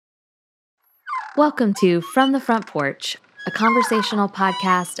Welcome to From the Front Porch, a conversational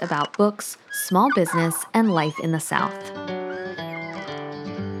podcast about books, small business, and life in the South.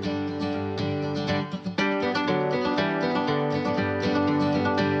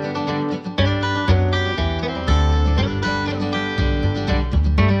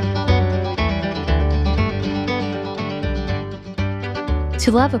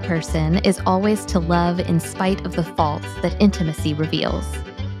 To love a person is always to love in spite of the faults that intimacy reveals.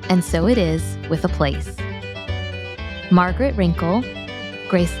 And so it is with a place. Margaret Rinkle,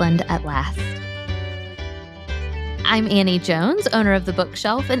 Graceland at Last. I'm Annie Jones, owner of The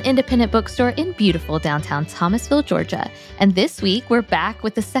Bookshelf, an independent bookstore in beautiful downtown Thomasville, Georgia. And this week, we're back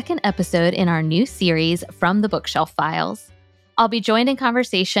with the second episode in our new series, From the Bookshelf Files. I'll be joined in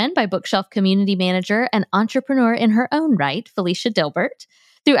conversation by Bookshelf community manager and entrepreneur in her own right, Felicia Dilbert.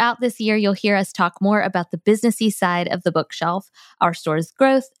 Throughout this year, you'll hear us talk more about the businessy side of the bookshelf, our store's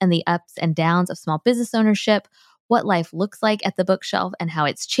growth, and the ups and downs of small business ownership, what life looks like at the bookshelf and how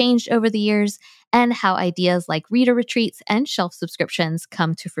it's changed over the years, and how ideas like reader retreats and shelf subscriptions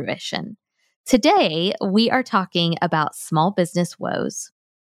come to fruition. Today, we are talking about small business woes.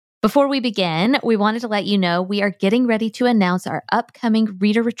 Before we begin, we wanted to let you know we are getting ready to announce our upcoming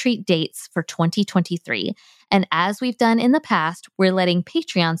reader retreat dates for 2023. And as we've done in the past, we're letting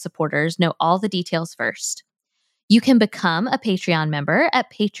Patreon supporters know all the details first. You can become a Patreon member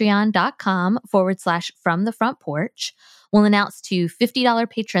at patreon.com/fromthefrontporch. We'll announce to $50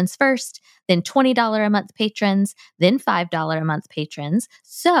 patrons first, then $20 a month patrons, then $5 a month patrons.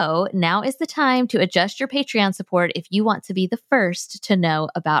 So now is the time to adjust your Patreon support if you want to be the first to know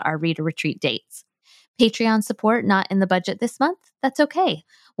about our reader retreat dates. Patreon support not in the budget this month? That's okay.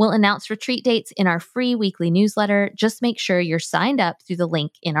 We'll announce retreat dates in our free weekly newsletter. Just make sure you're signed up through the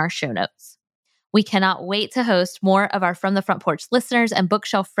link in our show notes. We cannot wait to host more of our From the Front Porch listeners and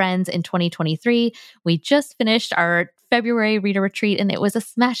bookshelf friends in 2023. We just finished our February reader retreat and it was a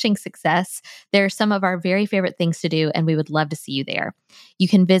smashing success. There are some of our very favorite things to do and we would love to see you there. You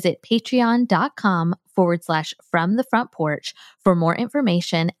can visit patreon.com/fromthefrontporch for more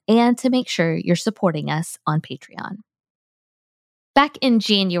information and to make sure you're supporting us on Patreon. Back in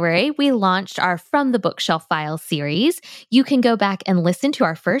January, we launched our From the Bookshelf Files series. You can go back and listen to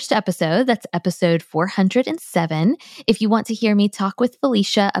our first episode. That's episode 407 if you want to hear me talk with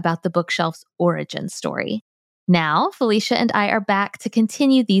Felicia about the bookshelf's origin story. Now, Felicia and I are back to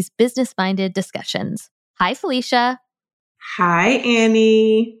continue these business-minded discussions. Hi, Felicia. Hi,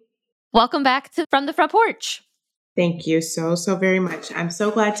 Annie. Welcome back to From the Front Porch. Thank you so very much. I'm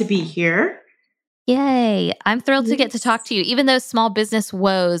so glad to be here. Yay. I'm thrilled to get to talk to you. Even though small business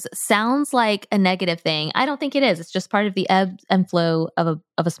woes sounds like a negative thing, I don't think it is. It's just part of the ebb and flow of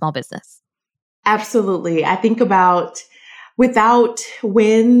a small business. Absolutely. I think about without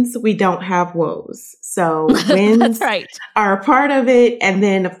wins, we don't have woes. So wins That's right. are a part of it. And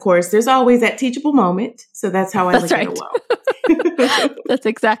then, of course, there's always that teachable moment. So that's how I look at a woe. That's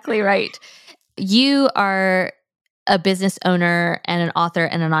exactly right. You are a business owner and an author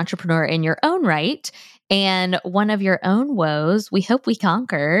and an entrepreneur in your own right. And one of your own woes, we hope we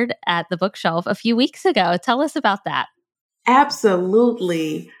conquered at the bookshelf a few weeks ago. Tell us about that.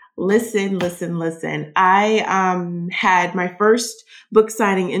 Absolutely. Listen. I had my first book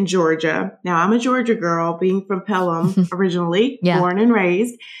signing in Georgia. Now, I'm a Georgia girl, being from Pelham originally, born and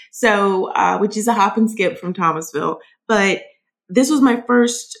raised. So, which is a hop and skip from Thomasville. But this was my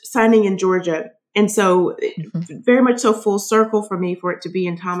first signing in Georgia. And so very much so full circle for me for it to be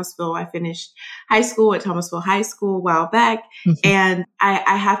in Thomasville. I finished high school at Thomasville High School a while back. And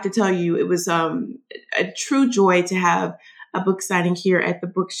I have to tell you, it was a true joy to have a book signing here at the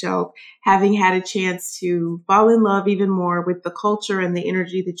bookshelf, having had a chance to fall in love even more with the culture and the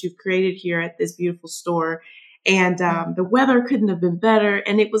energy that you've created here at this beautiful store. And the weather couldn't have been better.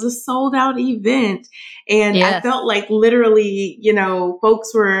 And it was a sold out event. And I felt like literally,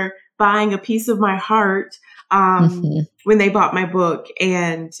 folks were buying a piece of my heart when they bought my book.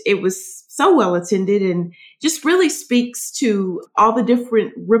 And it was so well attended and just really speaks to all the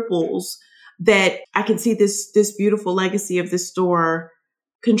different ripples that I can see this beautiful legacy of this store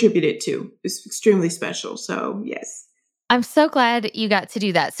contributed to. It's extremely special. So, yes. I'm so glad you got to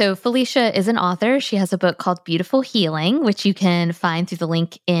do that. So Felicia is an author. She has a book called Beautiful Healing, which you can find through the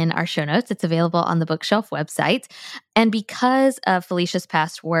link in our show notes. It's available on the Bookshelf website. And because of Felicia's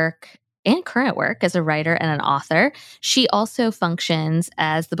past work and current work as a writer and an author, she also functions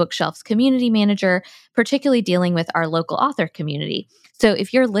as the Bookshelf's community manager, particularly dealing with our local author community. So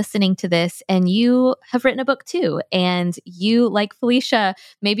if you're listening to this and you have written a book too, and you, like Felicia,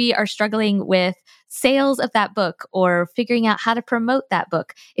 maybe are struggling with sales of that book or figuring out how to promote that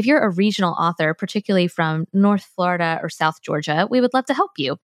book. If you're a regional author, particularly from North Florida or South Georgia, we would love to help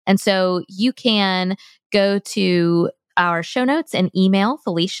you. And so you can go to our show notes and email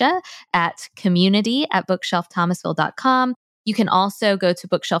Felicia at community@bookshelfthomasville.com. You can also go to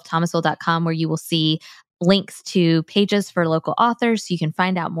bookshelfthomasville.com where you will see links to pages for local authors so you can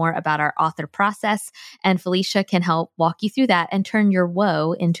find out more about our author process. And Felicia can help walk you through that and turn your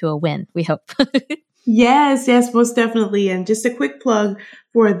woe into a win, we hope. Yes, most definitely. And just a quick plug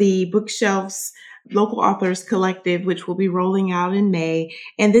for the Bookshelf's Local Authors Collective, which will be rolling out in May.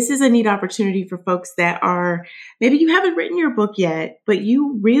 And this is a neat opportunity for folks that are, maybe you haven't written your book yet, but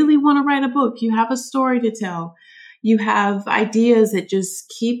you really want to write a book. You have a story to tell. You have ideas that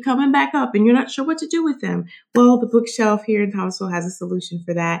just keep coming back up and you're not sure what to do with them. Well, the Bookshelf here in Thomasville has a solution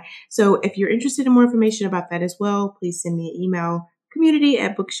for that. So if you're interested in more information about that as well, please send me an email,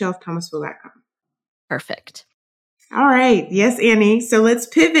 community@bookshelfthomasville.com. Perfect. All right. Yes, Annie. So let's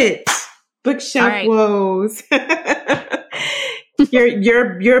pivot. Bookshelf woes.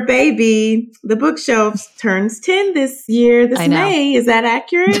 Your baby, the Bookshelf, turns 10 this year, this May. Is that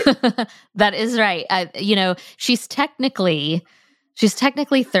accurate? That is right. She's technically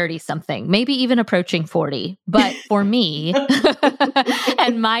 30 something, maybe even approaching 40. But for me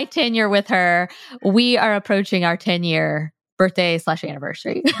and my tenure with her, we are approaching our 10-year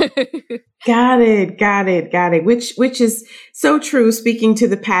birthday/anniversary. Got it. Which is so true. Speaking to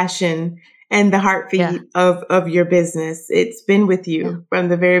the passion and the heartbeat of your business. It's been with you from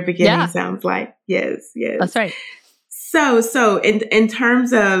the very beginning, sounds like. Yes. That's right. So in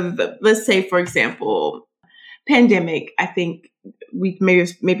terms of, let's say, for example, pandemic, I think we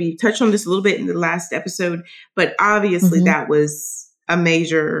maybe touched on this a little bit in the last episode, but obviously that was a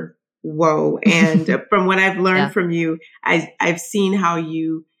major woe. And from what I've learned from you, I've seen how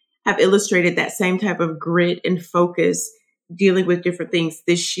you have illustrated that same type of grit and focus dealing with different things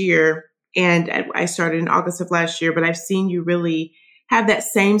this year. And I started in August of last year, but I've seen you really have that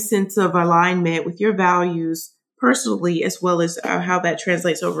same sense of alignment with your values personally, as well as how that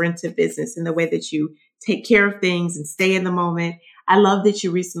translates over into business and the way that you take care of things and stay in the moment. I love that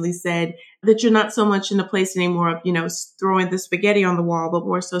you recently said that you're not so much in the place anymore of, throwing the spaghetti on the wall, but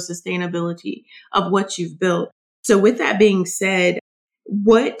more so sustainability of what you've built. So with that being said,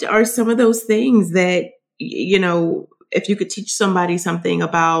 what are some of those things that, if you could teach somebody something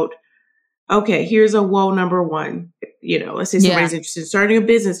about, okay, here's a woe number one. Let's say somebody's interested in starting a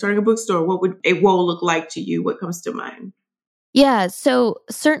business, starting a bookstore. What would a woe look like to you? What comes to mind? Yeah, so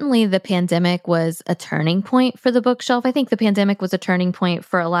certainly the pandemic was a turning point for the Bookshelf. I think the pandemic was a turning point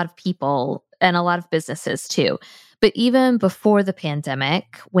for a lot of people and a lot of businesses too. But even before the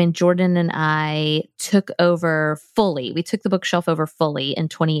pandemic, when Jordan and I took over fully, we took the Bookshelf over fully in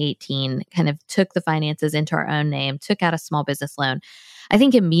 2018, kind of took the finances into our own name, took out a small business loan. I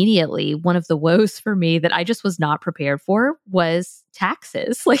think immediately one of the woes for me that I just was not prepared for was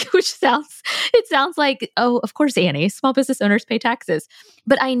taxes, it sounds like, oh, of course, Annie, small business owners pay taxes.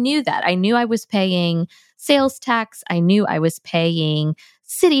 But I knew that. I knew I was paying sales tax. I knew I was paying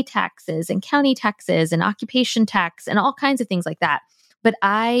city taxes and county taxes and occupation tax and all kinds of things like that. But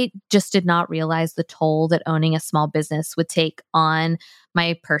I just did not realize the toll that owning a small business would take on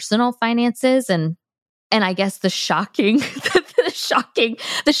my personal finances and I guess the shock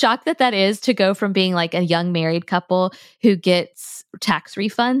that is to go from being like a young married couple who gets tax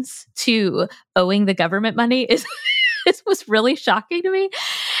refunds to owing the government money was really shocking to me.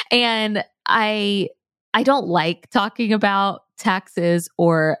 And I don't like talking about taxes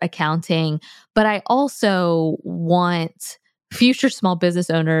or accounting, but I also want future small business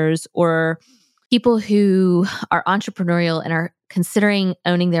owners or people who are entrepreneurial and are considering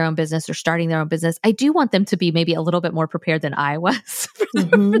owning their own business or starting their own business. I do want them to be maybe a little bit more prepared than I was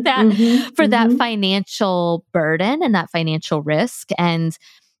for that financial burden and that financial risk. And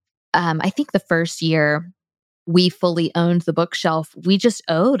I think the first year we fully owned the Bookshelf, we just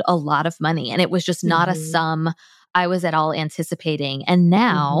owed a lot of money, and it was just not a sum I was at all anticipating. And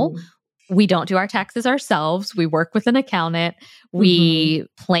now we don't do our taxes ourselves. We work with an accountant. We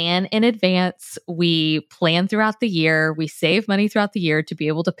plan in advance. We plan throughout the year. We save money throughout the year to be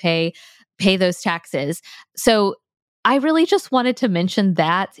able to pay those taxes. So I really just wanted to mention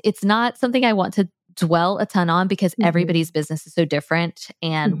that. It's not something I want to dwell a ton on because everybody's business is so different,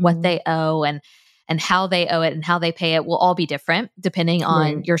 and what they owe and how they owe it and how they pay it will all be different depending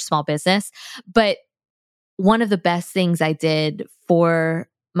on your small business. But one of the best things I did for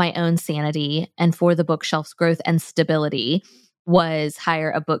my own sanity and for the Bookshelf's growth and stability was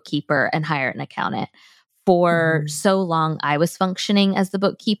hire a bookkeeper and hire an accountant. For so long, I was functioning as the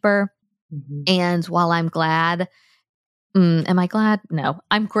bookkeeper. And while I'm glad, am I glad? No,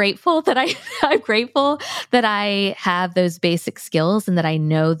 I'm grateful that I'm grateful that I have those basic skills and that I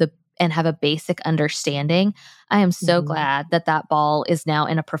know and have a basic understanding. I am so glad that that ball is now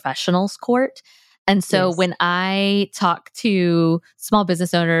in a professional's court. And so when I talk to small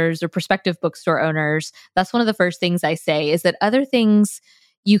business owners or prospective bookstore owners, that's one of the first things I say is that other things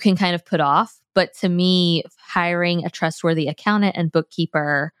you can kind of put off. But to me, hiring a trustworthy accountant and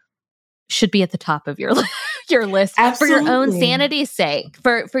bookkeeper should be at the top of your your list. Absolutely. For your own sanity's sake,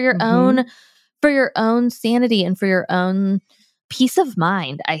 for your own sanity and for your own peace of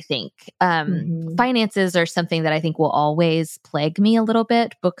mind. I think finances are something that I think will always plague me a little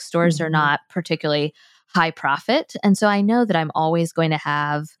bit. Bookstores are not particularly high profit, and so I know that I'm always going to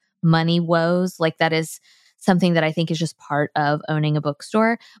have money woes. Like that is something that I think is just part of owning a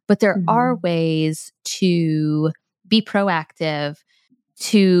bookstore. But there are ways to be proactive,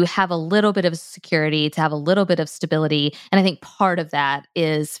 to have a little bit of security, to have a little bit of stability. And I think part of that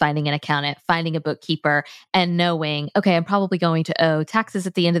is finding an accountant, finding a bookkeeper, and knowing, okay, I'm probably going to owe taxes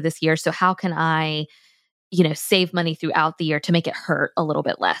at the end of this year. So how can I, save money throughout the year to make it hurt a little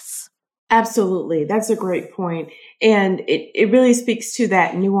bit less? Absolutely. That's a great point. And it really speaks to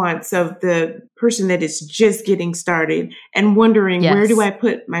that nuance of the person that is just getting started and wondering, where do I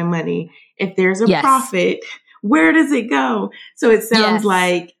put my money? If there's a profit, where does it go? So it sounds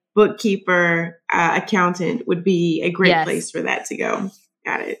like bookkeeper, accountant would be a great place for that to go.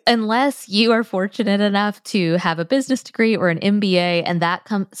 Got it. Unless you are fortunate enough to have a business degree or an MBA and that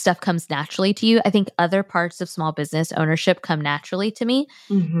stuff comes naturally to you. I think other parts of small business ownership come naturally to me,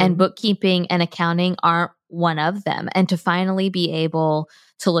 and bookkeeping and accounting aren't one of them. And to finally be able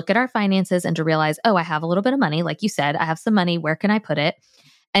to look at our finances and to realize, oh, I have a little bit of money. Like you said, I have some money. Where can I put it?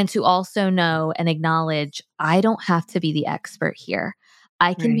 And to also know and acknowledge, I don't have to be the expert here.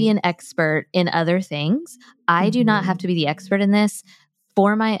 I can be an expert in other things. I do not have to be the expert in this.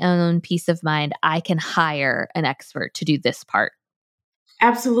 For my own peace of mind, I can hire an expert to do this part.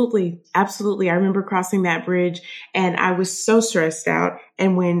 Absolutely. Absolutely. I remember crossing that bridge and I was so stressed out.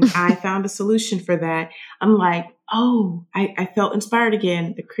 And when I found a solution for that, I'm like, oh, I felt inspired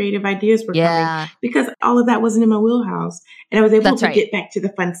again. The creative ideas were coming because all of that wasn't in my wheelhouse. And I was able to get back to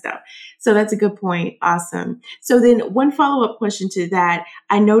the fun stuff. So that's a good point. Awesome. So then one follow-up question to that.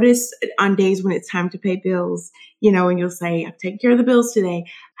 I notice on days when it's time to pay bills, and you'll say, I've taken care of the bills today.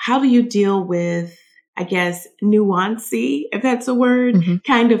 How do you deal with, I guess, nuancy, if that's a word,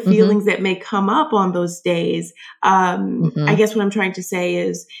 kind of feelings that may come up on those days? I guess what I'm trying to say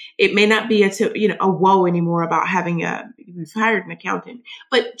is it may not be a woe anymore about having you've hired an accountant,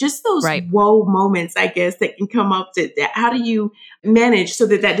 but just those woe moments, I guess, that can come up to that. How do you manage so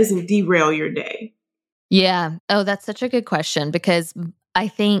that doesn't derail your day? Yeah. Oh, that's such a good question because I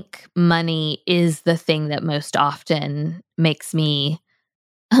think money is the thing that most often makes me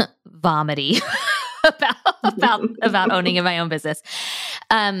vomity about owning my own business.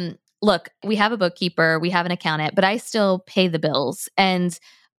 Look, we have a bookkeeper, we have an accountant, but I still pay the bills. And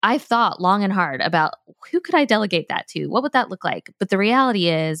I've thought long and hard about who could I delegate that to? What would that look like? But the reality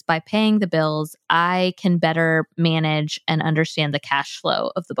is by paying the bills, I can better manage and understand the cash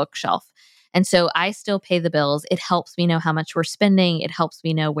flow of the bookshelf. And so I still pay the bills. It helps me know how much we're spending. It helps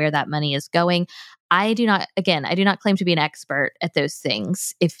me know where that money is going. I do not claim to be an expert at those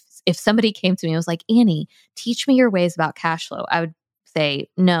things. If somebody came to me and was like, Annie, teach me your ways about cash flow, I would say,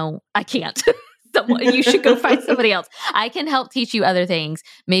 no, I can't. You should go find somebody else. I can help teach you other things,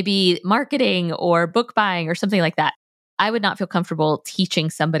 maybe marketing or book buying or something like that. I would not feel comfortable teaching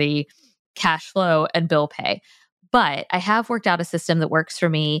somebody cash flow and bill pay. But I have worked out a system that works for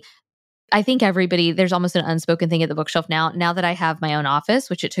me. I think there's almost an unspoken thing at the bookshelf now that I have my own office,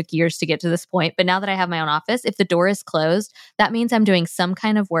 which it took years to get to this point. But now that I have my own office, if the door is closed, that means I'm doing some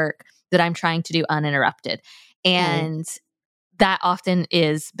kind of work that I'm trying to do uninterrupted. And that often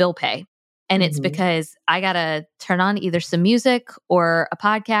is bill pay. And it's because I got to turn on either some music or a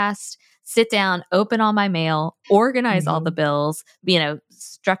podcast, sit down, open all my mail, organize all the bills,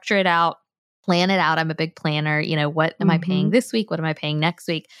 structure it out, plan it out. I'm a big planner. What am I paying this week? What am I paying next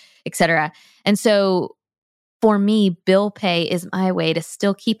week? Et cetera. And so for me, bill pay is my way to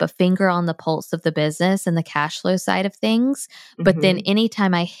still keep a finger on the pulse of the business and the cash flow side of things. But then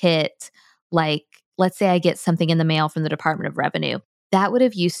anytime I hit, like, let's say I get something in the mail from the Department of Revenue, that would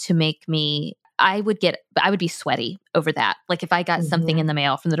have used to make me, I would be sweaty over that. Like if I got something in the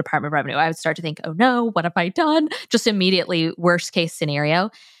mail from the Department of Revenue, I would start to think, oh no, what have I done? Just immediately worst case scenario.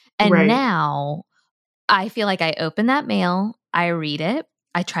 And now I feel like I open that mail, I read it,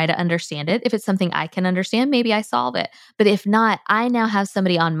 I try to understand it. If it's something I can understand, maybe I solve it. But if not, I now have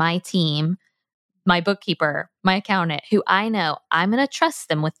somebody on my team, my bookkeeper, my accountant, who I know I'm going to trust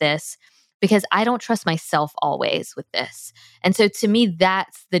them with this because I don't trust myself always with this. And so to me,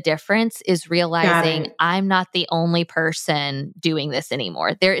 that's the difference, is realizing I'm not the only person doing this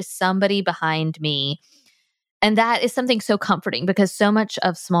anymore. There is somebody behind me. And that is something so comforting, because so much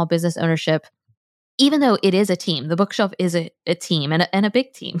of small business ownership, even though it is a team, the bookshelf is a team and a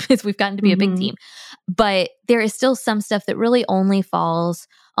big team. We've gotten to be a big team. But there is still some stuff that really only falls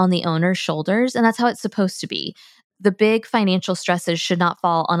on the owner's shoulders. And that's how it's supposed to be. The big financial stresses should not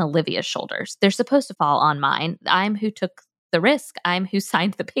fall on Olivia's shoulders. They're supposed to fall on mine. I'm who took the risk. I'm who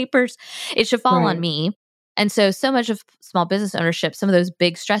signed the papers. It should fall on me. And so much of small business ownership, some of those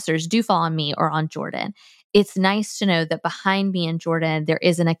big stressors do fall on me or on Jordan. It's nice to know that behind me and Jordan, there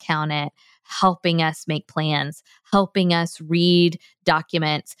is an accountant helping us make plans, helping us read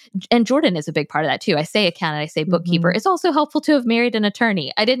documents. And Jordan is a big part of that too. I say accountant, I say bookkeeper. It's also helpful to have married an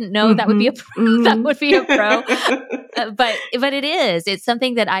attorney. I didn't know that would be a that would be a pro, but it is. It's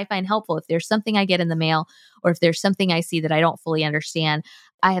something that I find helpful. If there's something I get in the mail, or if there's something I see that I don't fully understand,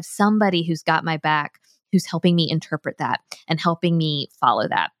 I have somebody who's got my back, who's helping me interpret that and helping me follow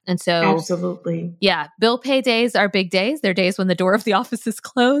that. And so, absolutely. Yeah, bill pay days are big days. They're days when the door of the office is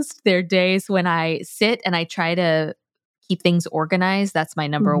closed. They're days when I sit and I try to keep things organized. That's my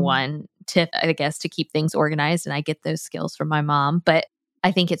number one tip, I guess, to keep things organized. And I get those skills from my mom. But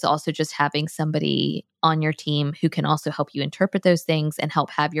I think it's also just having somebody on your team who can also help you interpret those things and help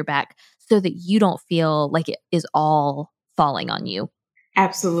have your back, so that you don't feel like it is all falling on you.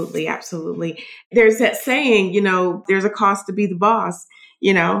 Absolutely. Absolutely. There's that saying, there's a cost to be the boss,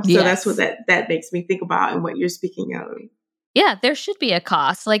 so that's what that makes me think about, and what you're speaking of. Yeah, there should be a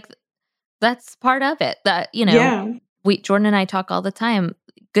cost. Like, that's part of it. That, Jordan and I talk all the time.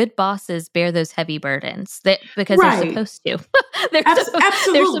 Good bosses bear those heavy burdens because they're supposed to.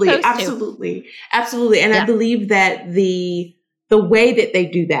 Absolutely. And I believe that the way that they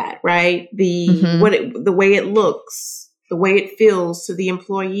do that, right? The way it looks, the way it feels to the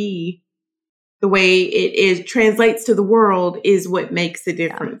employee, the way it translates to the world, is what makes the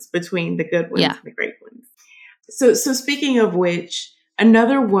difference between the good ones and the great ones. So speaking of which,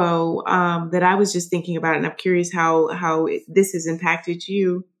 another woe that I was just thinking about, and I'm curious how this has impacted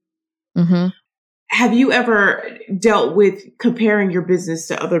you. Mm-hmm. Have you ever dealt with comparing your business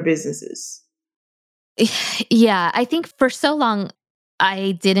to other businesses? Yeah, I think for so long,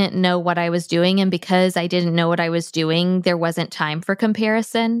 I didn't know what I was doing. And because I didn't know what I was doing, there wasn't time for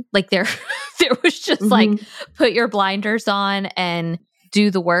comparison. Like there was just like, put your blinders on and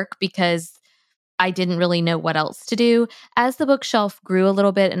do the work, because I didn't really know what else to do. As the bookshelf grew a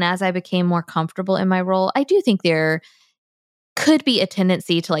little bit and as I became more comfortable in my role, I do think there could be a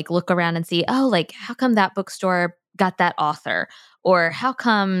tendency to like look around and see, oh, like, how come that bookstore got that author? Or how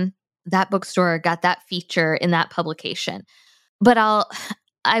come that bookstore got that feature in that publication? But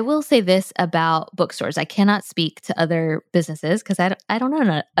I will say this about bookstores. I cannot speak to other businesses because I don't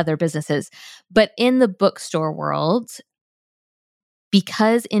know other businesses. But in the bookstore world,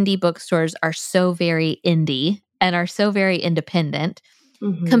 because indie bookstores are so very indie and are so very independent,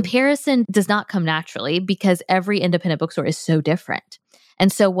 comparison does not come naturally, because every independent bookstore is so different.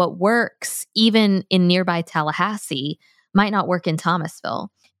 And so what works even in nearby Tallahassee might not work in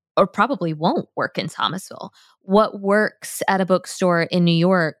Thomasville, or probably won't work in Thomasville. What works at a bookstore in New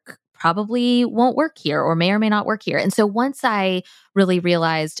York probably won't work here, or may or may not work here. And so once I really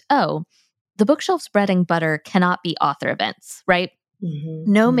realized, oh, the bookshelf's bread and butter cannot be author events, right?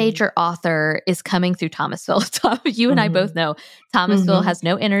 No major author is coming through Thomasville. You and I both know Thomasville has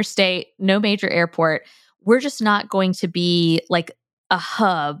no interstate, no major airport. We're just not going to be like a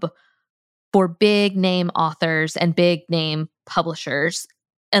hub for big name authors and big name publishers,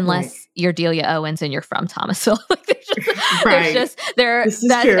 unless you're Delia Owens and you're from Thomasville.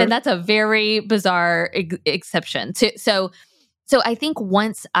 And that's a very bizarre exception. So I think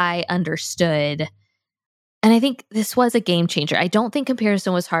once I understood, and I think this was a game changer. I don't think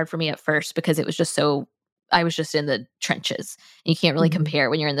comparison was hard for me at first, because it was just I was just in the trenches. You can't really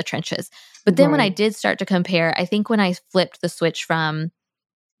compare when you're in the trenches. But then when I did start to compare, I think when I flipped the switch from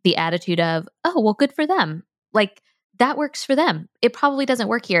the attitude of, oh, well, good for them, like, that works for them, it probably doesn't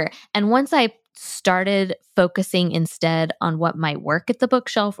work here. And once I started focusing instead on what might work at the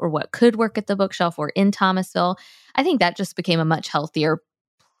bookshelf, or what could work at the bookshelf or in Thomasville, I think that just became a much healthier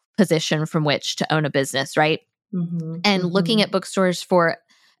position from which to own a business, right? And looking at bookstores for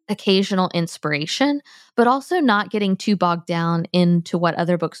occasional inspiration, but also not getting too bogged down into what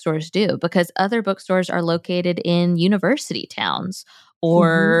other bookstores do, because other bookstores are located in university towns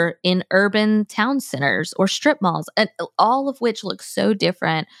or in urban town centers or strip malls, and all of which look so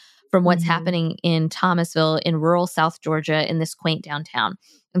different from what's happening in Thomasville, in rural South Georgia, in this quaint downtown.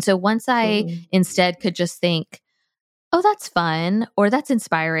 And so once I instead could just think, oh, that's fun, or that's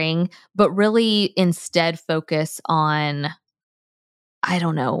inspiring, but really instead focus on, I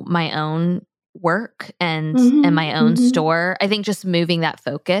don't know, my own work and my own store. I think just moving that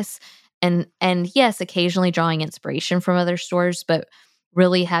focus and yes, occasionally drawing inspiration from other stores, but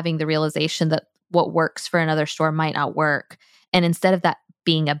really having the realization that what works for another store might not work. And instead of that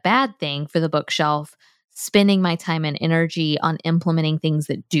being a bad thing for the bookshelf, spending my time and energy on implementing things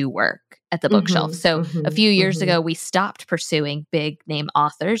that do work at the bookshelf. So a few years ago, we stopped pursuing big name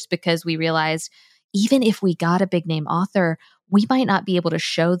authors because we realized even if we got a big name author, we might not be able to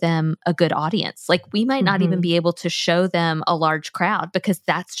show them a good audience. Like we might not even be able to show them a large crowd because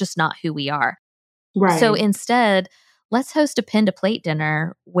that's just not who we are. Right. So instead, let's host a pen to plate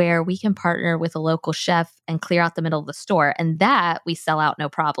dinner where we can partner with a local chef and clear out the middle of the store. And that we sell out no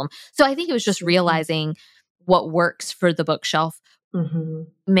problem. So I think it was just realizing what works for the bookshelf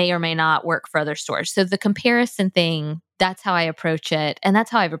may or may not work for other stores. So the comparison thing, that's how I approach it. And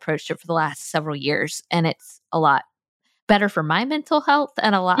that's how I've approached it for the last several years. And it's a lot better for my mental health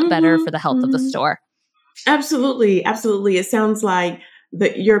and a lot better for the health of the store. Absolutely. Absolutely. It sounds like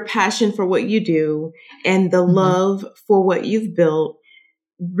your passion for what you do and the love for what you've built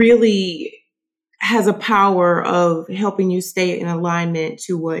really has a power of helping you stay in alignment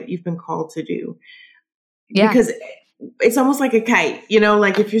to what you've been called to do. Yeah. Because it's almost like a kite,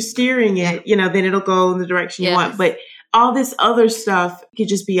 like if you're steering it, then it'll go in the direction you want. But all this other stuff could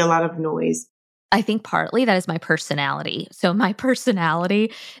just be a lot of noise. I think partly that is my personality. So my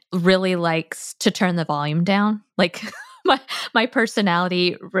personality really likes to turn the volume down. Like my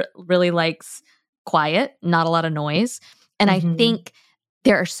personality really likes quiet, not a lot of noise. And I think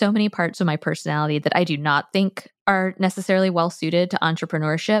there are so many parts of my personality that I do not think are necessarily well suited to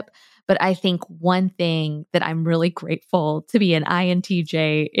entrepreneurship. But I think one thing that I'm really grateful to be an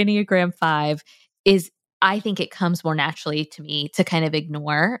INTJ, Enneagram 5, is I think it comes more naturally to me to kind of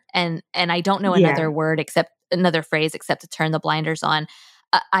ignore. And I don't know another phrase except to turn the blinders on.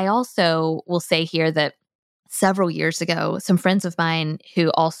 I also will say here that several years ago, some friends of mine who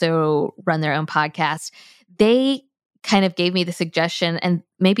also run their own podcast, they kind of gave me the suggestion, and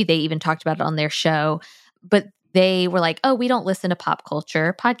maybe they even talked about it on their show, but they were like, oh, we don't listen to pop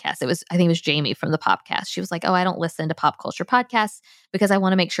culture podcasts. I think it was Jamie from the Popcast. She was like, oh, I don't listen to pop culture podcasts because I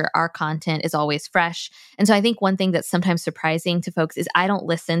want to make sure our content is always fresh. And so I think one thing that's sometimes surprising to folks is I don't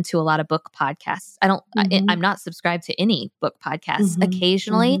listen to a lot of book podcasts. I'm not subscribed to any book podcasts.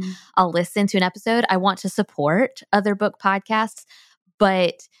 Occasionally I'll listen to an episode. I want to support other book podcasts,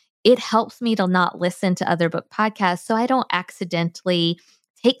 but it helps me to not listen to other book podcasts so I don't accidentally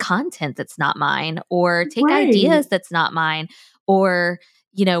take content that's not mine or take ideas that's not mine. Or,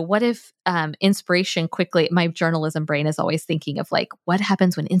 what if inspiration quickly, my journalism brain is always thinking of like, what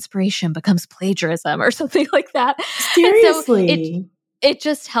happens when inspiration becomes plagiarism or something like that? Seriously. So it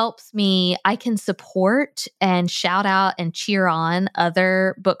just helps me. I can support and shout out and cheer on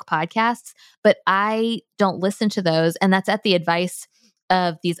other book podcasts, but I don't listen to those. And that's at the advice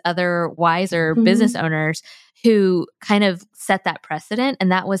of these other wiser business owners who kind of set that precedent.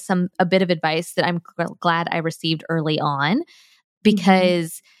 And that was a bit of advice that I'm glad I received early on,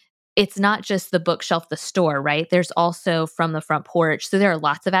 because it's not just the bookshelf, the store, right? There's also From the Front Porch. So there are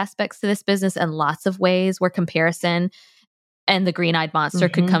lots of aspects to this business and lots of ways where comparison and the green-eyed monster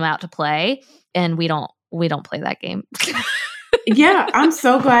could come out to play. And we don't play that game. Yeah, I'm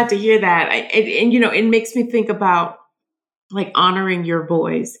so glad to hear that. It makes me think about like honoring your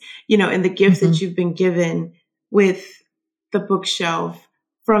voice, and the gifts that you've been given with the bookshelf,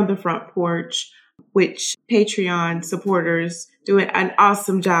 From the Front Porch, which Patreon supporters do an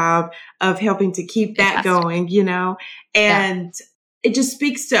awesome job of helping to keep that going, and it just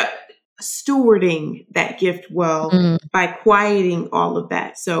speaks to stewarding that gift well by quieting all of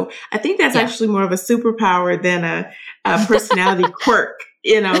that. So I think that's actually more of a superpower than a personality quirk.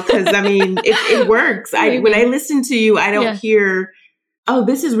 Because it works. When I listen to you, I don't hear, oh,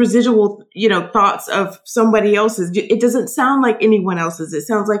 this is residual, thoughts of somebody else's. It doesn't sound like anyone else's. It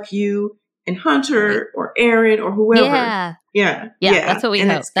sounds like you and Hunter or Aaron or whoever. Yeah. That's what we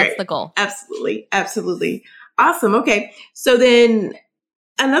hope. That's the goal. Absolutely. Absolutely. Awesome. Okay. So then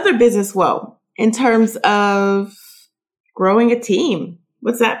another business woe in terms of growing a team.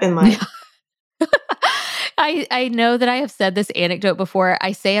 What's that been like? I know that I have said this anecdote before.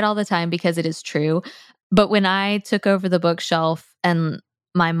 I say it all the time because it is true. But when I took over the bookshelf and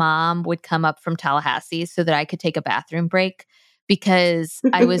my mom would come up from Tallahassee so that I could take a bathroom break because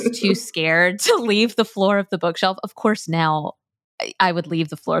I was too scared to leave the floor of the bookshelf. Of course, now I would leave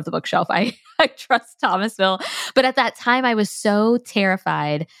the floor of the bookshelf. I trust Thomasville. But at that time, I was so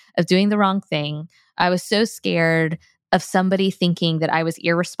terrified of doing the wrong thing. I was so scared of somebody thinking that I was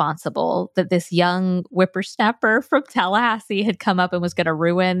irresponsible, that this young whippersnapper from Tallahassee had come up and was going to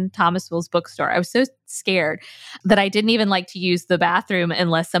ruin Thomasville's bookstore. I was so scared that I didn't even like to use the bathroom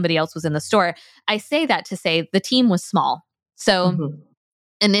unless somebody else was in the store. I say that to say the team was small. So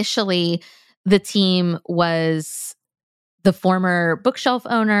initially, the team was the former bookshelf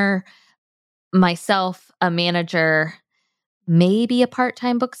owner, myself, a manager, maybe a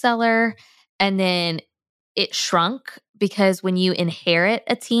part-time bookseller, and then it shrunk because when you inherit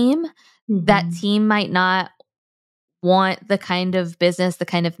a team, that team might not want the kind of business, the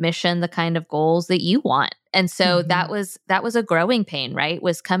kind of mission, the kind of goals that you want. And so that was a growing pain, right?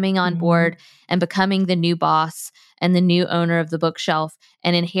 Was coming on board and becoming the new boss and the new owner of the bookshelf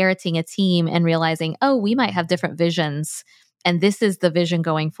and inheriting a team and realizing, oh, we might have different visions. And this is the vision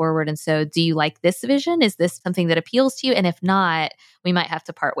going forward. And so do you like this vision? Is this something that appeals to you? And if not, we might have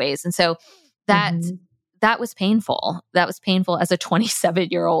to part ways. And so that was painful. That was painful as a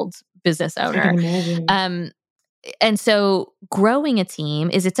 27-year-old business owner. I can imagine. And so growing a team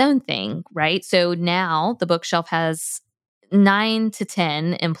is its own thing, right? So now the bookshelf has 9 to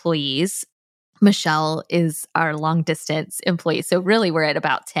 10 employees. Michelle is our long distance employee. So really we're at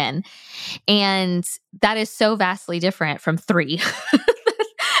about 10. And that is so vastly different from 3.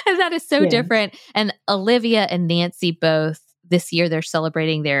 And that is so different. And Olivia and Nancy both this year, they're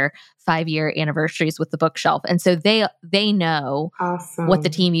celebrating their 5-year anniversaries with the bookshelf. And so they know what the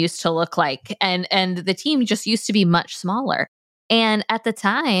team used to look like. And the team just used to be much smaller. And at the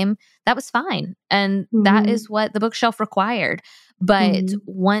time, that was fine. And that is what the bookshelf required. But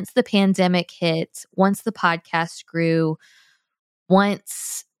once the pandemic hit, once the podcast grew,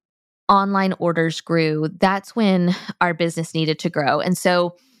 once online orders grew, that's when our business needed to grow. And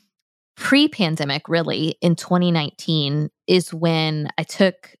so pre-pandemic, really, in 2019 is when I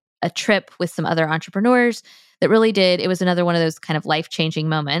took a trip with some other entrepreneurs that really it was another one of those kind of life-changing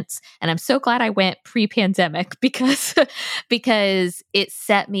moments. And I'm so glad I went pre-pandemic because it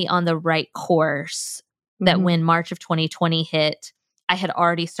set me on the right course that when March of 2020 hit, I had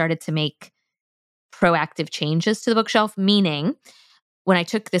already started to make proactive changes to the bookshelf, meaning when I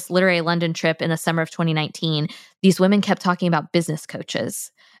took this Literary London trip in the summer of 2019, these women kept talking about business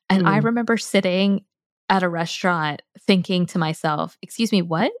coaches. And I remember sitting at a restaurant thinking to myself, excuse me,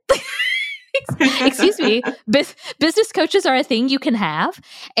 what? Excuse me, business coaches are a thing you can have.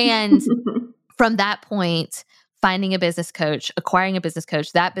 And from that point, finding a business coach, acquiring a business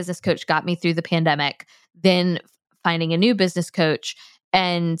coach, that business coach got me through the pandemic, then finding a new business coach.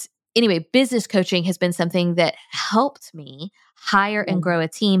 And anyway, business coaching has been something that helped me hire and grow a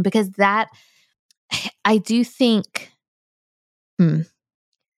team because that, I do think,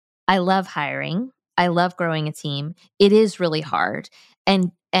 I love hiring. I love growing a team. It is really hard.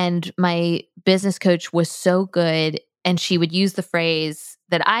 And my business coach was so good. And she would use the phrase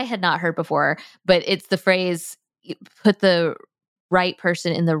that I had not heard before, but it's the phrase, put the right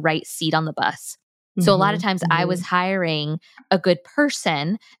person in the right seat on the bus. So a lot of times I was hiring a good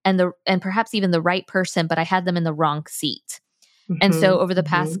person and perhaps even the right person, but I had them in the wrong seat. And so over the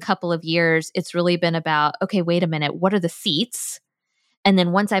past couple of years, it's really been about, okay, wait a minute, what are the seats? And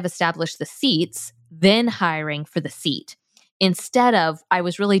then once I've established the seats, then hiring for the seat. Instead of, I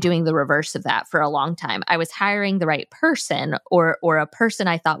was really doing the reverse of that for a long time. I was hiring the right person or a person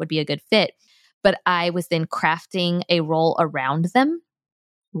I thought would be a good fit, but I was then crafting a role around them.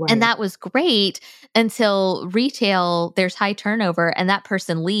 Right. And that was great until retail, there's high turnover and that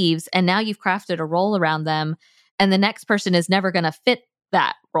person leaves and now you've crafted a role around them and the next person is never going to fit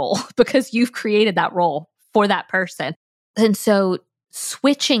that role because you've created that role for that person. And so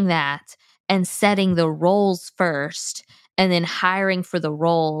switching that and setting the roles first and then hiring for the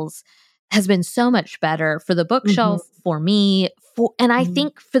roles has been so much better for the bookshelf, for me, and I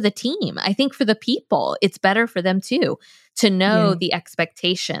think for the team. I think for the people, it's better for them too, to know the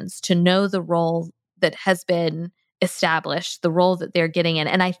expectations, to know the role that has been established, the role that they're getting in.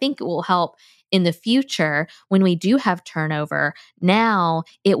 And I think it will help in the future when we do have turnover. Now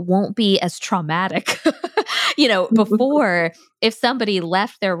it won't be as traumatic. Before, if somebody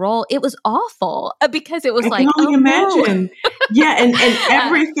left their role, it was awful because it was I can only imagine. Yeah. And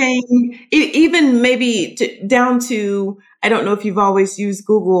everything, even maybe down to, I don't know if you've always used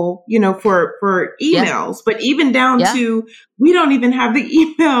Google, for emails, but even down to, we don't even have the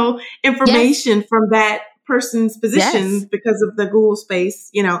email information from that person's positions because of the Google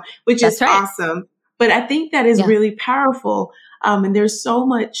space, which is awesome. But I think that is really powerful. And there's so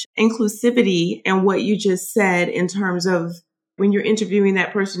much inclusivity in what you just said in terms of when you're interviewing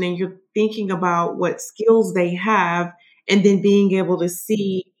that person and you're thinking about what skills they have and then being able to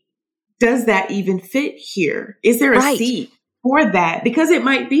see, does that even fit here? Is there a Right. seat for that? Because it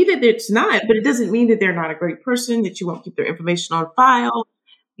might be that it's not, but it doesn't mean that they're not a great person, that you won't keep their information on file,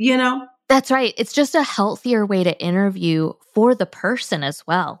 you know? That's right. It's just a healthier way to interview for the person as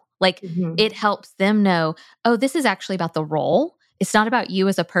well. Like Mhm. it helps them know, oh, this is actually about the role. It's not about you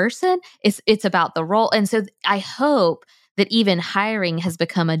as a person. It's about the role. And so I hope that even hiring has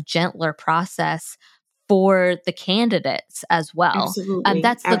become a gentler process for the candidates as well. Absolutely.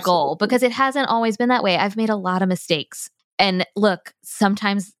 That's the goal, Absolutely. because it hasn't always been that way. I've made a lot of mistakes. And look,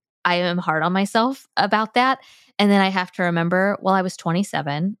 sometimes I am hard on myself about that. And then I have to remember, well, I was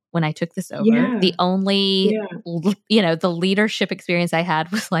 27 when I took this over. Yeah. The only, Yeah. the leadership experience I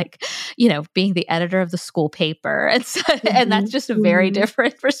had was like, being the editor of the school paper. And so, and that's just a very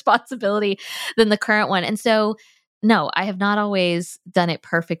different responsibility than the current one. And so, no, I have not always done it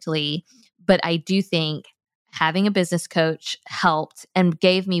perfectly, but I do think having a business coach helped and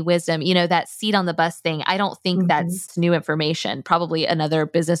gave me wisdom. That seat on the bus thing, I don't think that's new information. Probably another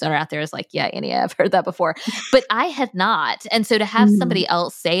business owner out there is like, yeah, Annie, I've heard that before. But I had not. And so to have somebody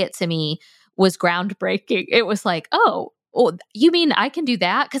else say it to me was groundbreaking. It was like, oh, you mean I can do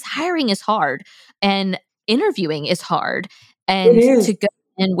that? Because hiring is hard and interviewing is hard. And to go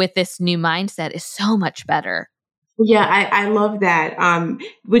in with this new mindset is so much better. Yeah, I love that.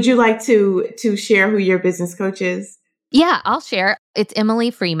 Would you like to share who your business coach is? Yeah, I'll share. It's Emily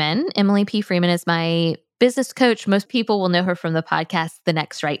Freeman. Emily P. Freeman is my business coach. Most people will know her from the podcast, The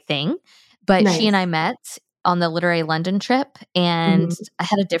Next Right Thing. But she and I met on the Literary London trip, and I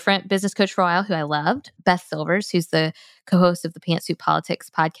had a different business coach for a while who I loved, Beth Silvers, who's the co-host of the Pantsuit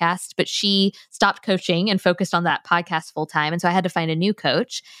Politics podcast. But she stopped coaching and focused on that podcast full time. And so I had to find a new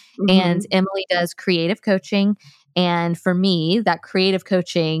coach. And Emily does creative coaching. And for me, that creative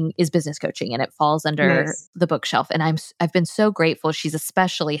coaching is business coaching, and it falls under the bookshelf. And I've been so grateful. She's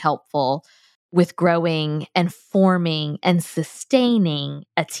especially helpful with growing and forming and sustaining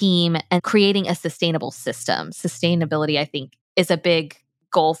a team and creating a sustainable system. Sustainability, I think, is a big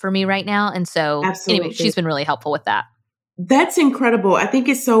goal for me right now. And so anyway, she's been really helpful with that. That's incredible. I think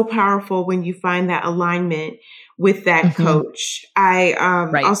it's so powerful when you find that alignment with that coach. I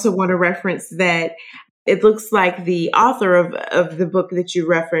also want to reference that it looks like the author of the book that you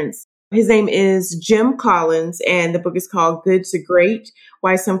referenced, his name is Jim Collins, and the book is called Good to Great,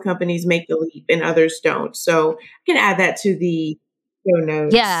 Why Some Companies Make the Leap and Others Don't. So I can add that to the show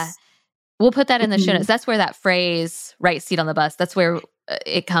notes. Yeah. We'll put that in the show notes. That's where that phrase, right seat on the bus, that's where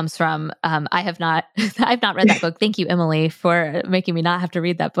it comes from. I've not read that book. Thank you, Emily, for making me not have to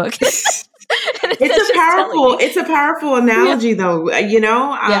read that book. It's a powerful analogy though,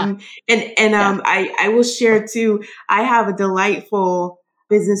 and I will share too, I have a delightful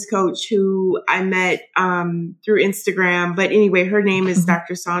business coach who I met through Instagram, but anyway, her name is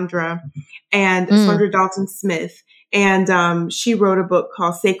Dr. Sandra, and Sandra Dalton Smith, and she wrote a book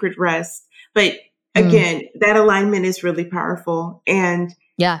called Sacred Rest. But again, that alignment is really powerful, and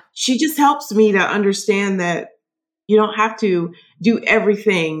she just helps me to understand that you don't have to do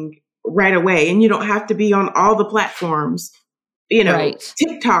everything right away, and you don't have to be on all the platforms,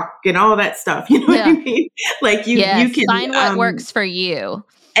 TikTok and all that stuff. You know what I mean? Like you can find what works for you.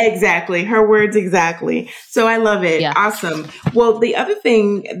 Exactly. Her words exactly. So I love it. Yeah. Awesome. Well, the other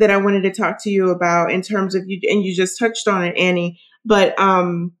thing that I wanted to talk to you about in terms of you, and you just touched on it, Annie, but,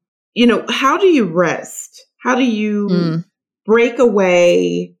 how do you rest? How do you break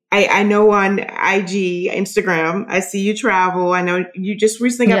away? I know on IG, Instagram, I see you travel. I know you just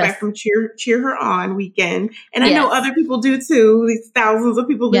recently got back from Cheer Her On weekend. And I know other people do too. These thousands of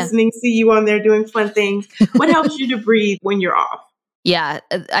people listening see you on there doing fun things. What helps you to breathe when you're off? Yeah,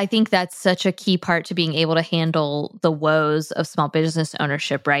 I think that's such a key part to being able to handle the woes of small business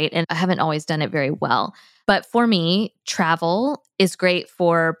ownership, right? And I haven't always done it very well. But for me, travel is great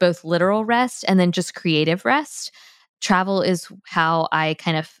for both literal rest and then just creative rest. Travel is how I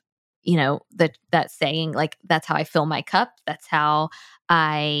kind of, that saying, like, that's how I fill my cup. That's how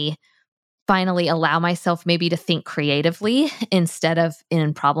I finally allow myself maybe to think creatively instead of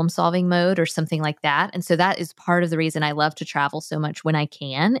in problem solving mode or something like that. And so that is part of the reason I love to travel so much when I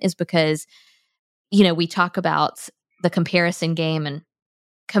can, is because, we talk about the comparison game, and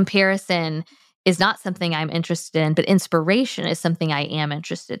comparison is not something I'm interested in, but inspiration is something I am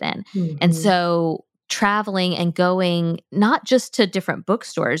interested in. And so traveling and going not just to different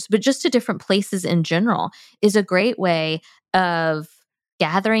bookstores, but just to different places in general is a great way of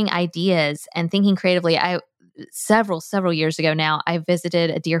gathering ideas and thinking creatively. several years ago now, I visited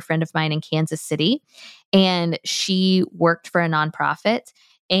a dear friend of mine in Kansas City, and she worked for a nonprofit.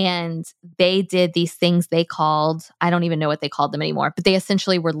 And they did these things they called, I don't even know what they called them anymore, but they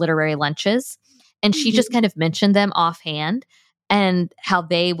essentially were literary lunches. And she just kind of mentioned them offhand and how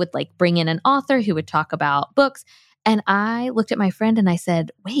they would like bring in an author who would talk about books. And I looked at my friend and I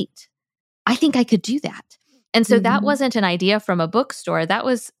said, wait, I think I could do that. And so that wasn't an idea from a bookstore. That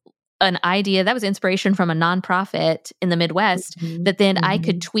was an idea, that was inspiration from a nonprofit in the Midwest that then I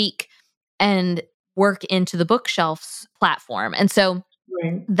could tweak and work into the Bookshelf's platform. And so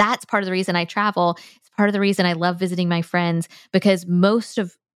that's part of the reason I travel. It's part of the reason I love visiting my friends, because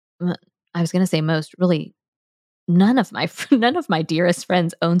I was going to say most, really none of my dearest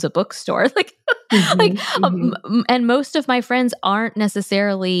friends owns a bookstore. And most of my friends aren't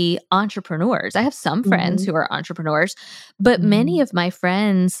necessarily entrepreneurs. I have some friends who are entrepreneurs, but many of my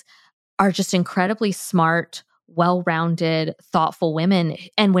friends are just incredibly smart, well-rounded, thoughtful women.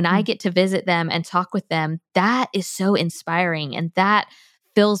 And when I get to visit them and talk with them, that is so inspiring and that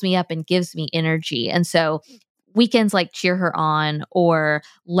fills me up and gives me energy. And so weekends like Cheer Her On, or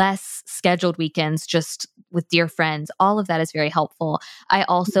less scheduled weekends just with dear friends, all of that is very helpful. I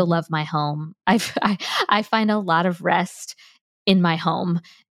also love my home. I find a lot of rest in my home,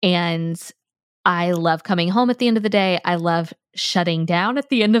 and I love coming home at the end of the day. I love shutting down at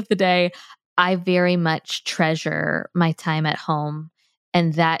the end of the day. I very much treasure my time at home.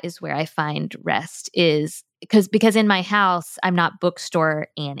 And that is where I find rest, is because in my house, I'm not bookstore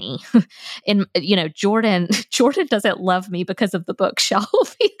Annie. Jordan doesn't love me because of the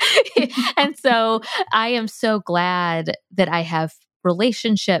bookshelf. And so I am so glad that I have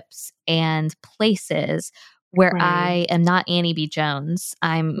relationships and places where I am not Annie B. Jones.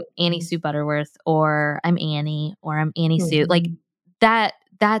 I'm Annie Sue Butterworth, or I'm Annie, or I'm Annie Sue. Like that.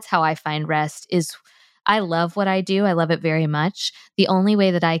 That's how I find rest. Is I love what I do. I love it very much. The only way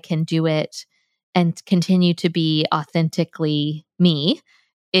that I can do it and continue to be authentically me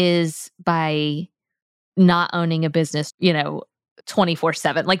is by not owning a business,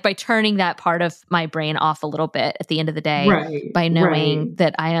 24/7, like by turning that part of my brain off a little bit at the end of the day, by knowing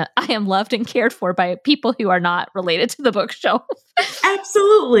that I am loved and cared for by people who are not related to the bookshelf.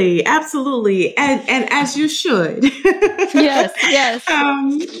 Absolutely. And as you should. Yes.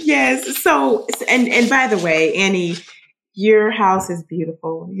 Yes. So, and by the way, Annie, your house is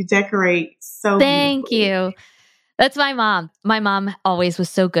beautiful. You decorate so Thank beautifully. you. That's my mom. My mom always was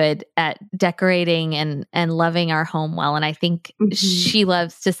so good at decorating and loving our home well. And I think she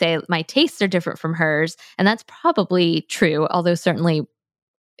loves to say my tastes are different from hers. And that's probably true, although certainly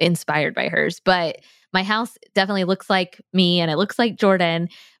inspired by hers. But my house definitely looks like me and it looks like Jordan.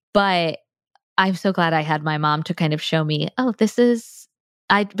 But I'm so glad I had my mom to kind of show me,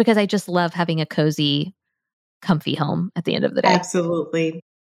 because I just love having a cozy, comfy home at the end of the day. Absolutely.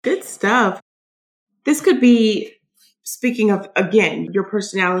 Good stuff. This could be, speaking of, again, your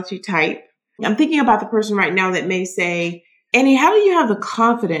personality type. I'm thinking about the person right now that may say, Annie, how do you have the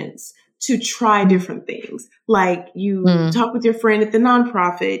confidence to try different things? Like you talk with your friend at the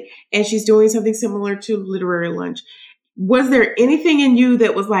nonprofit and she's doing something similar to Literary Lunch. Was there anything in you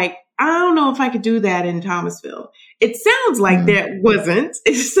that was like, I don't know if I could do that in Thomasville? It sounds like that wasn't.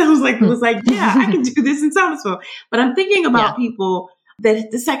 It sounds like it was like, yeah, I can do this in Thomasville. But I'm thinking about people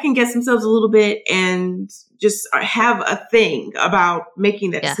that the second guess themselves a little bit and just have a thing about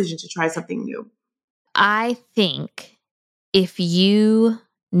making that decision to try something new. I think if you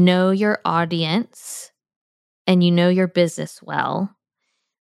know your audience and you know your business well,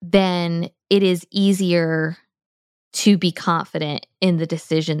 then it is easier to be confident in the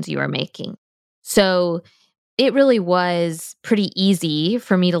decisions you are making. So it really was pretty easy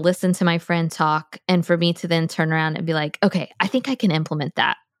for me to listen to my friend talk and for me to then turn around and be like, okay, I think I can implement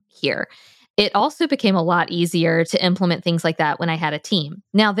that here. It also became a lot easier to implement things like that when I had a team.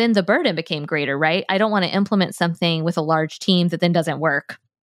 Now, then the burden became greater, right? I don't want to implement something with a large team that then doesn't work.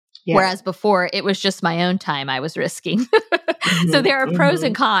 Yeah. Whereas before, it was just my own time I was risking. So there are pros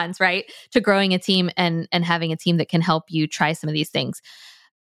and cons, right, to growing a team and having a team that can help you try some of these things.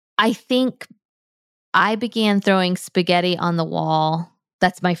 I think I began throwing spaghetti on the wall.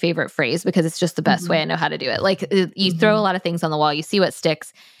 That's my favorite phrase because it's just the best way I know how to do it. Like you throw a lot of things on the wall, you see what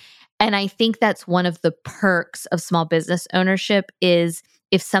sticks. And I think that's one of the perks of small business ownership is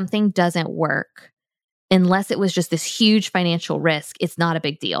if something doesn't work, unless it was just this huge financial risk, it's not a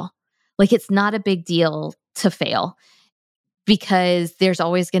big deal. Like it's not a big deal to fail because there's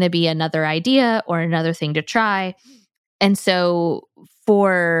always going to be another idea or another thing to try. And so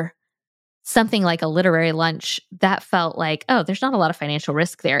for something like a Literary Lunch, that felt like, oh, there's not a lot of financial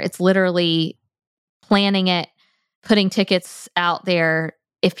risk there. It's literally planning it, putting tickets out there.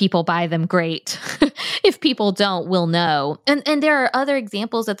 If people buy them, great. If people don't, we'll know. And there are other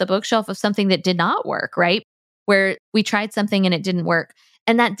examples at the bookshelf of something that did not work, right? Where we tried something and it didn't work.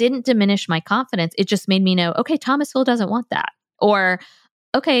 And that didn't diminish my confidence. It just made me know, okay, Thomasville doesn't want that. Or,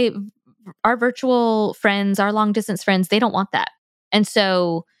 okay, our virtual friends, our long distance friends, they don't want that. And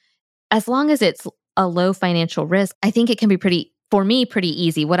so as long as it's a low financial risk, I think it can be pretty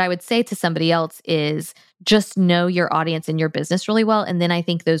easy. What I would say to somebody else is just know your audience and your business really well. And then I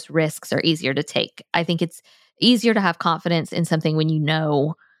think those risks are easier to take. I think it's easier to have confidence in something when you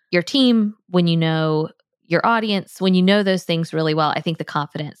know your team, when you know your audience, when you know those things really well. I think the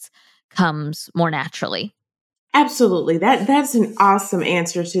confidence comes more naturally. Absolutely. That's an awesome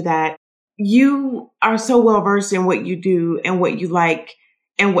answer to that. You are so well versed in what you do and what you like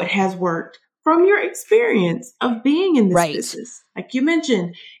and what has worked from your experience of being in this business. Like you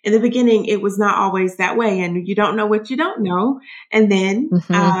mentioned in the beginning, it was not always that way, and you don't know what you don't know. And then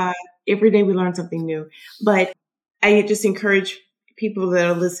every day we learn something new. But I just encourage people that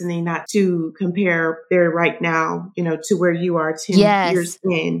are listening not to compare their right now, to where you are 10 years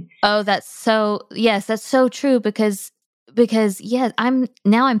in. Oh, that's so true because I'm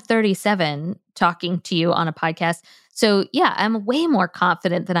 37 talking to you on a podcast. So yeah, I'm way more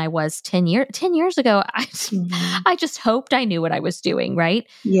confident than I was 10 years ago. I just hoped I knew what I was doing, right?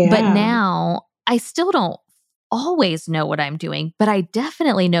 Yeah. But now I still don't always know what I'm doing, but I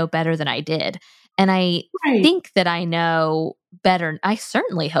definitely know better than I did. And I think that I know better. I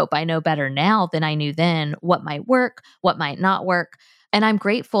certainly hope I know better now than I knew then what might work, what might not work. And I'm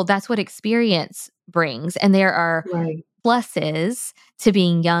grateful. That's what experience brings. And there are pluses to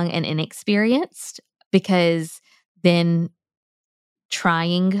being young and inexperienced, because then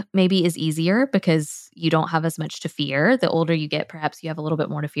trying maybe is easier because you don't have as much to fear. The older you get, perhaps you have a little bit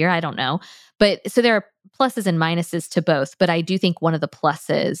more to fear. I don't know. But so there are pluses and minuses to both. But I do think one of the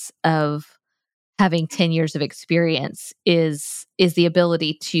pluses of having 10 years of experience is the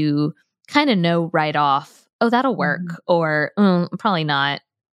ability to kind of know right off, oh, that'll work, or probably not.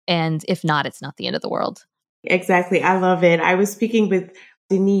 And if not, it's not the end of the world. Exactly. I love it. I was speaking with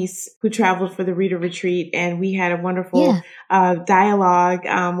Denise, who traveled for the Reader Retreat, and we had a wonderful dialogue,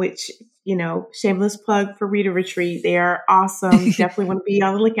 which, shameless plug for Reader Retreat. They are awesome. Definitely want to be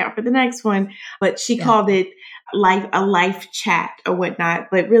on the lookout for the next one. But she called it a life chat or whatnot.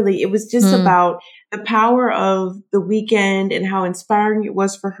 But really, it was just about the power of the weekend and how inspiring it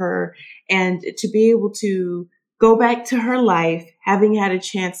was for her, and to be able to go back to her life, having had a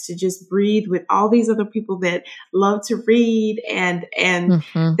chance to just breathe with all these other people that love to read and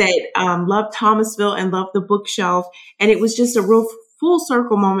that love Thomasville and love the bookshelf. And it was just a real full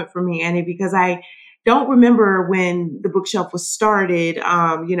circle moment for me, Annie, because I don't remember when the bookshelf was started.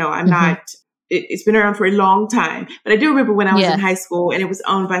 I'm not, it's been around for a long time, but I do remember when I was in high school and it was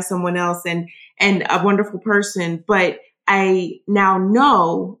owned by someone else and a wonderful person. But I now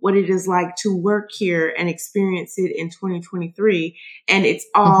know what it is like to work here and experience it in 2023, and it's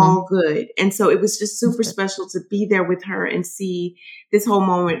all good. And so it was just super special to be there with her and see this whole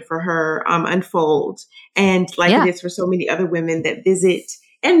moment for her unfold. And like it is for so many other women that visit,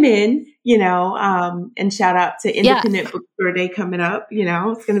 and men, and shout out to Independent Bookstore Day coming up.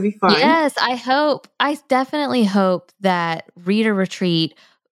 It's going to be fun. Yes, I definitely hope that Reader Retreat,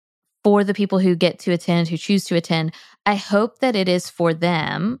 for the people who get to attend, who choose to attend, I hope that it is for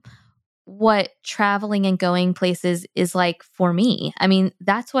them what traveling and going places is like for me. I mean,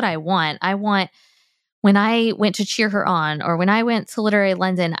 that's what I want. I want, when I went to Cheer Her On, or when I went to Literary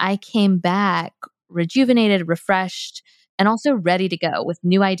London, I came back rejuvenated, refreshed, and also ready to go with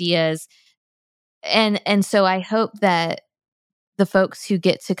new ideas. And so I hope that the folks who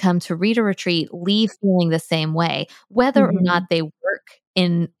get to come to Reader Retreat leave feeling the same way, whether or not they work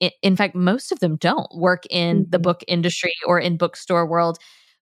in fact, most of them don't work in the book industry or in bookstore world,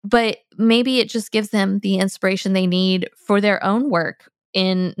 but maybe it just gives them the inspiration they need for their own work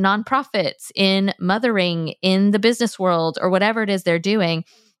in nonprofits, in mothering, in the business world, or whatever it is they're doing.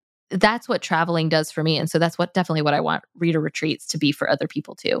 That's what traveling does for me. And so that's definitely what I want Reader Retreats to be for other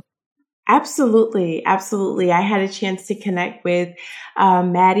people too. Absolutely. Absolutely. I had a chance to connect with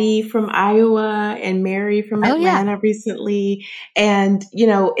Maddie from Iowa and Mary from Atlanta recently. And,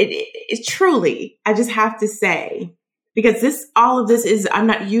 it truly, I just have to say, because all of this is, I'm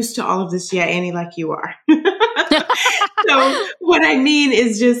not used to all of this yet, Annie, like you are. So what I mean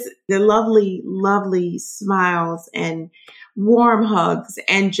is just the lovely, lovely smiles and warm hugs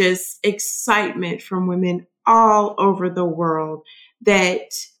and just excitement from women all over the world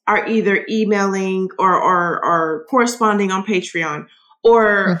that are either emailing or corresponding on Patreon,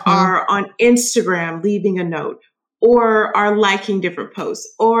 or are on Instagram leaving a note, or are liking different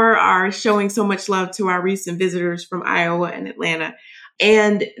posts, or are showing so much love to our recent visitors from Iowa and Atlanta.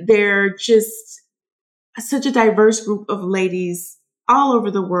 And they're just such a diverse group of ladies all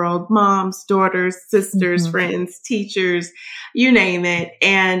over the world, moms, daughters, sisters, friends, teachers, you name it,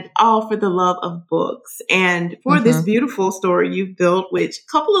 and all for the love of books and for this beautiful store you've built, which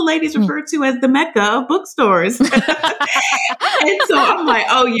a couple of ladies refer to as the Mecca of bookstores. And so I'm like,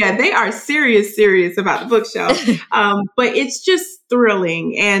 oh yeah, they are serious about the bookshelf. But it's just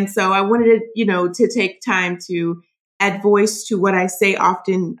thrilling. And so I wanted to, to take time to add voice to what I say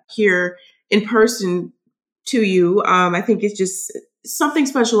often here in person to you. I think it's just something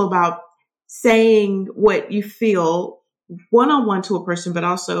special about saying what you feel one-on-one to a person, but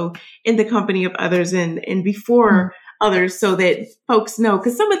also in the company of others and before others, so that folks know,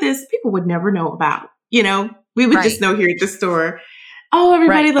 because some of this people would never know about, we would just know here at the store, oh,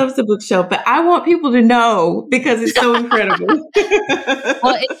 everybody loves the bookshelf, but I want people to know because it's so incredible.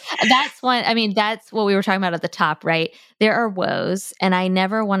 Well, that's what we were talking about at the top, right? There are woes, and I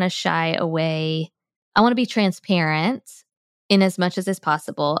never want to shy away. I want to be transparent in as much as is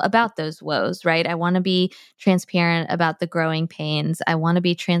possible about those woes, right? I want to be transparent about the growing pains. I want to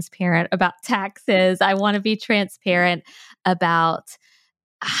be transparent about taxes. I want to be transparent about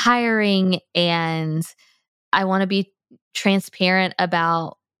hiring, and I want to be transparent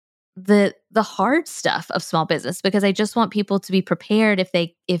about the hard stuff of small business, because I just want people to be prepared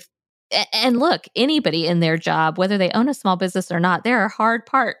and look, anybody in their job, whether they own a small business or not, there are hard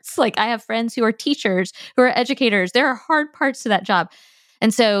parts. Like, I have friends who are teachers, who are educators. There are hard parts to that job.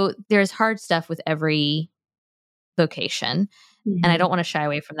 And so there's hard stuff with every vocation. And I don't want to shy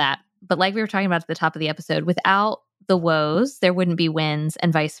away from that. But like we were talking about at the top of the episode, without the woes, there wouldn't be wins,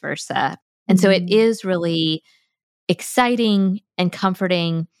 and vice versa. And so it is really exciting and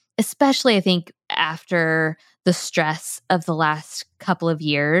comforting, especially I think after the stress of the last couple of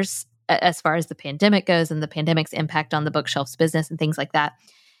years, as far as the pandemic goes and the pandemic's impact on the bookshelf's business and things like that.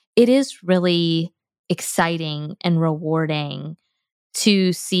 It is really exciting and rewarding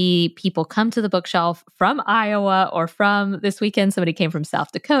to see people come to the bookshelf from Iowa, or from this weekend, somebody came from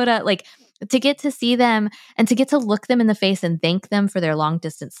South Dakota, like to get to see them and to get to look them in the face and thank them for their long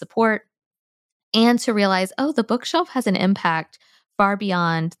distance support, and to realize, oh, the bookshelf has an impact far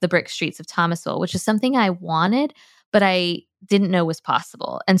beyond the brick streets of Thomasville, which is something I wanted, but I didn't know was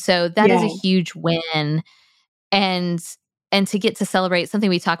possible. And so that is a huge win. And to get to celebrate something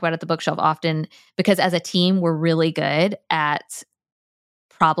we talk about at the bookshelf often, because as a team, we're really good at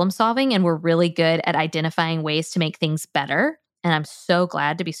problem solving, and we're really good at identifying ways to make things better. And I'm so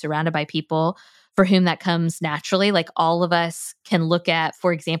glad to be surrounded by people for whom that comes naturally. Like, all of us can look at,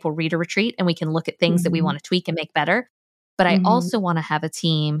 for example, Reader Retreat, and we can look at things that we want to tweak and make better. But I also want to have a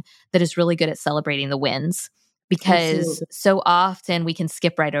team that is really good at celebrating the wins, because so often we can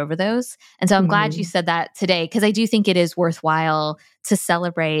skip right over those. And so I'm glad you said that today, because I do think it is worthwhile to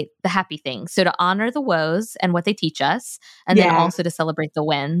celebrate the happy things. So to honor the woes and what they teach us, and then also to celebrate the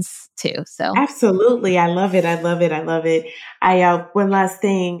wins too. So absolutely. I love it. One last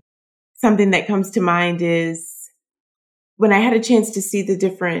thing, something that comes to mind is when I had a chance to see the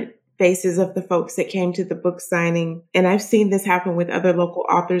different faces of the folks that came to the book signing, and I've seen this happen with other local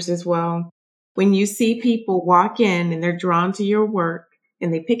authors as well. When you see people walk in and they're drawn to your work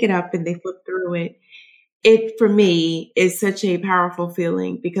and they pick it up and they flip through it, it for me is such a powerful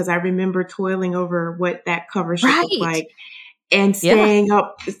feeling, because I remember toiling over what that cover should look like and staying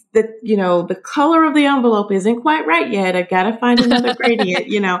up. The color of the envelope isn't quite right yet. I got to find another gradient,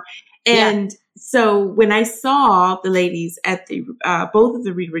 And so when I saw the ladies at the both of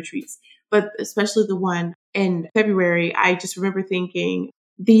the Reader Retreats, but especially the one in February, I just remember thinking,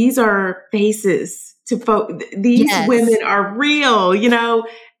 these are faces to folks. These women are real,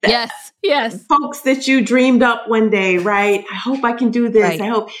 Yes. Folks that you dreamed up one day, right? I hope I can do this.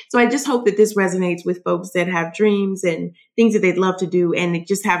 Right. I just hope that this resonates with folks that have dreams and things that they'd love to do, and they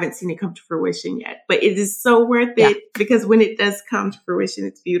just haven't seen it come to fruition yet. But it is so worth it, because when it does come to fruition,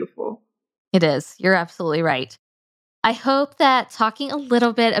 it's beautiful. It is. You're absolutely right. I hope that talking a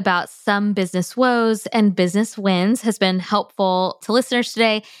little bit about some business woes and business wins has been helpful to listeners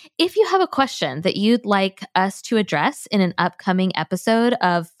today. If you have a question that you'd like us to address in an upcoming episode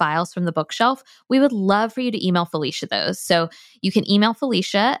of Files from the Bookshelf, we would love for you to email Felicia those. So you can email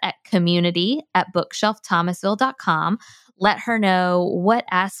Felicia at community@bookshelfthomasville.com. Let her know what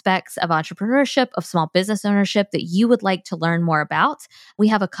aspects of entrepreneurship, of small business ownership that you would like to learn more about. We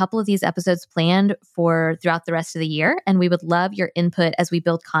have a couple of these episodes planned for throughout the rest of the year, and we would love your input as we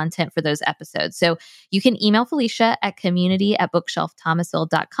build content for those episodes. So you can email Felicia at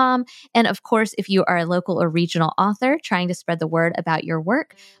community@bookshelfthomasville.com. And of course, if you are a local or regional author trying to spread the word about your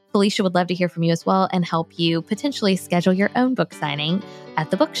work, Felicia would love to hear from you as well and help you potentially schedule your own book signing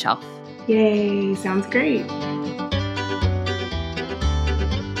at the Bookshelf. Yay, sounds great.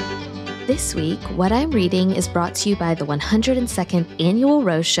 This week, What I'm Reading is brought to you by the 102nd Annual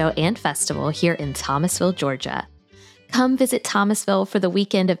Rose Show and Festival here in Thomasville, Georgia. Come visit Thomasville for the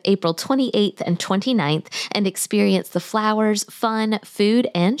weekend of April 28th and 29th and experience the flowers, fun, food,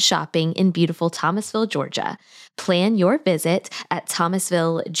 and shopping in beautiful Thomasville, Georgia. Plan your visit at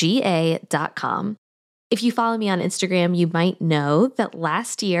thomasvillega.com. If you follow me on Instagram, you might know that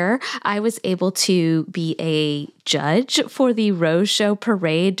last year I was able to be a judge for the Rose Show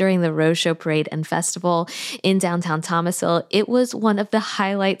Parade during the Rose Show Parade and Festival in downtown Thomasville. It was one of the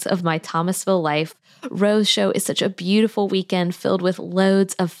highlights of my Thomasville life. Rose Show is such a beautiful weekend filled with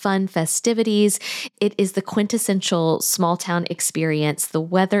loads of fun festivities. It is the quintessential small town experience. The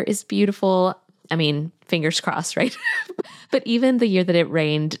weather is beautiful. I mean, fingers crossed, right? But even the year that it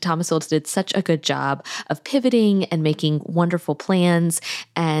rained, Thomasville did such a good job of pivoting and making wonderful plans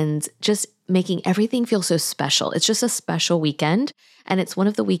and just making everything feel so special. It's just a special weekend. And it's one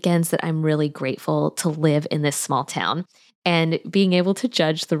of the weekends that I'm really grateful to live in this small town. And being able to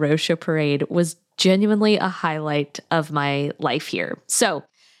judge the Rose Show Parade was genuinely a highlight of my life here. So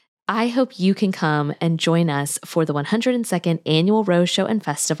I hope you can come and join us for the 102nd Annual Rose Show and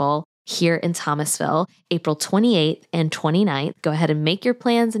Festival here in Thomasville, April 28th and 29th. Go ahead and make your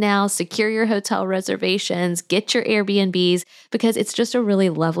plans now, secure your hotel reservations, get your Airbnbs, because it's just a really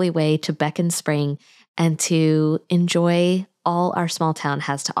lovely way to beckon spring and to enjoy all our small town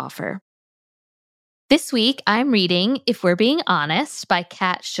has to offer. This week, I'm reading If We're Being Honest by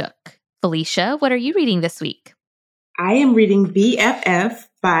Kat Shook. Felicia, what are you reading this week? I am reading BFF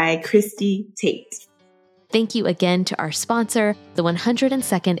by Christy Tate. Thank you again to our sponsor, the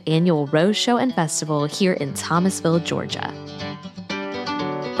 102nd Annual Rose Show and Festival here in Thomasville, Georgia.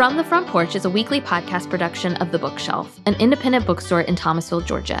 From the Front Porch is a weekly podcast production of The Bookshelf, an independent bookstore in Thomasville,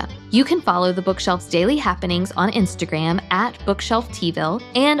 Georgia. You can follow The Bookshelf's daily happenings on Instagram at BookshelfTville,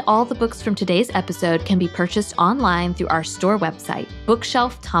 and all the books from today's episode can be purchased online through our store website,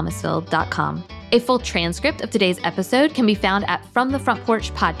 bookshelfthomasville.com. A full transcript of today's episode can be found at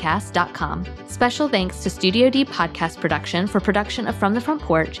FromTheFrontPorchPodcast.com. Special thanks to Studio D Podcast Production for production of From the Front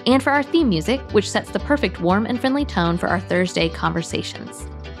Porch and for our theme music, which sets the perfect warm and friendly tone for our Thursday conversations.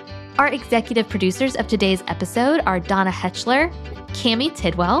 Our executive producers of today's episode are Donna Hetchler, Cami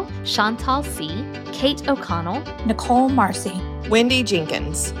Tidwell, Chantal C., Kate O'Connell, Nicole Marcy, Wendy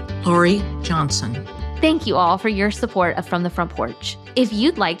Jenkins, Lori Johnson. Thank you all for your support of From the Front Porch. If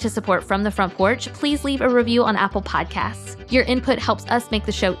you'd like to support From the Front Porch, please leave a review on Apple Podcasts. Your input helps us make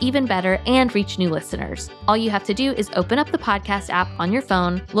the show even better and reach new listeners. All you have to do is open up the podcast app on your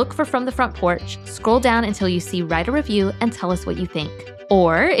phone, look for From the Front Porch, scroll down until you see Write a Review, and tell us what you think.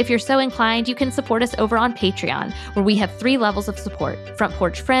 Or, if you're so inclined, you can support us over on Patreon, where we have 3 levels of support: Front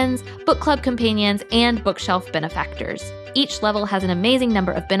Porch Friends, Book Club Companions, and Bookshelf Benefactors. Each level has an amazing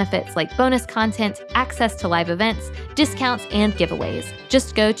number of benefits like bonus content, access to live events, discounts, and giveaways.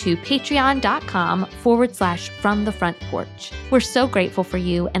 Just go to patreon.com/FromTheFrontPorch. We're so grateful for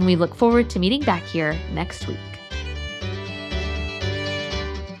you, and we look forward to meeting back here next week.